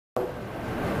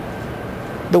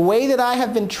The way that I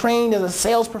have been trained as a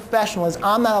sales professional is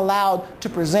I'm not allowed to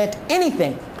present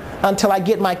anything until I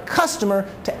get my customer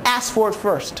to ask for it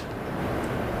first.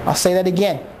 I'll say that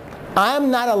again. I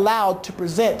am not allowed to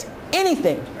present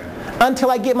anything until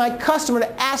I get my customer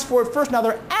to ask for it first. Now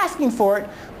they're asking for it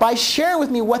by sharing with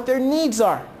me what their needs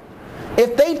are.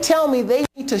 If they tell me they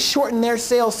need to shorten their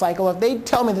sales cycle, if they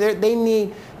tell me that they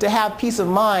need to have peace of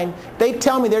mind, they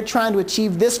tell me they're trying to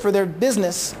achieve this for their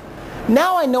business,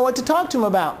 now I know what to talk to them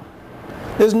about.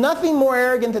 There's nothing more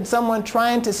arrogant than someone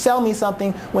trying to sell me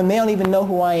something when they don't even know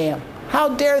who I am.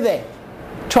 How dare they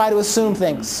try to assume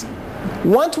things?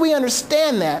 Once we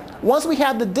understand that, once we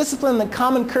have the discipline and the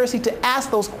common courtesy to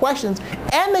ask those questions,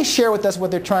 and they share with us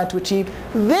what they're trying to achieve,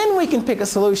 then we can pick a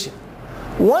solution.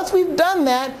 Once we've done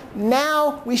that,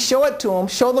 now we show it to them,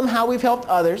 show them how we've helped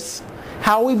others,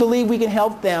 how we believe we can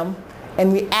help them,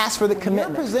 and we ask for the commitment.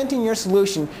 When you're presenting your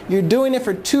solution, you're doing it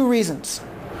for two reasons.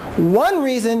 One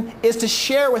reason is to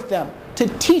share with them, to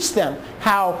teach them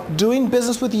how doing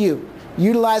business with you,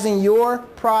 utilizing your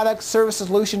product, service,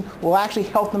 solution will actually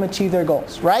help them achieve their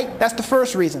goals, right? That's the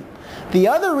first reason. The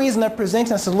other reason of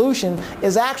presenting a solution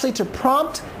is actually to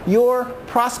prompt your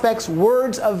prospects'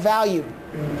 words of value.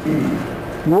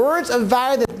 Words of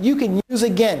value that you can use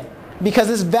again. Because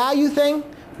this value thing,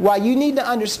 while you need to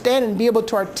understand and be able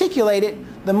to articulate it,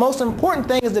 the most important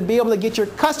thing is to be able to get your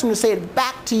customer to say it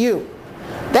back to you.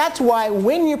 That's why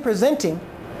when you're presenting,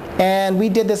 and we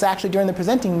did this actually during the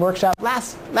presenting workshop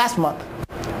last month,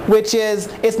 which is,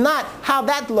 it's not how'd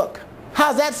that look,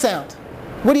 how's that sound,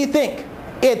 what do you think?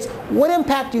 It's what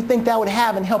impact do you think that would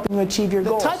have in helping you achieve your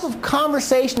goals? The type of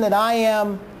conversation that I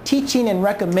am teaching and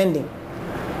recommending,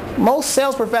 most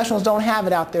sales professionals don't have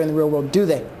it out there in the real world, do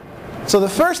they? So the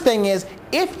first thing is,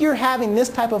 if you're having this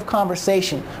type of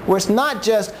conversation, where it's not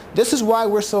just, this is why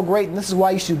we're so great and this is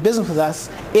why you should do business with us,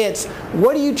 it's,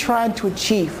 what are you trying to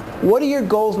achieve? What are your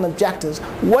goals and objectives?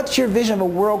 What's your vision of a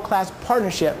world-class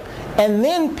partnership? And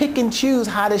then pick and choose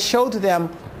how to show to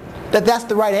them that that's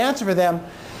the right answer for them.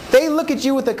 They look at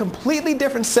you with a completely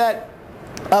different set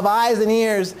of eyes and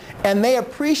ears, and they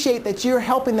appreciate that you're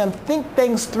helping them think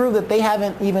things through that they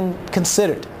haven't even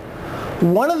considered.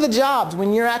 One of the jobs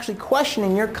when you're actually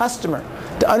questioning your customer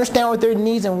to understand what their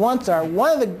needs and wants are,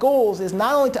 one of the goals is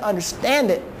not only to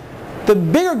understand it, the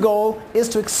bigger goal is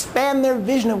to expand their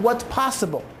vision of what's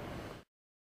possible.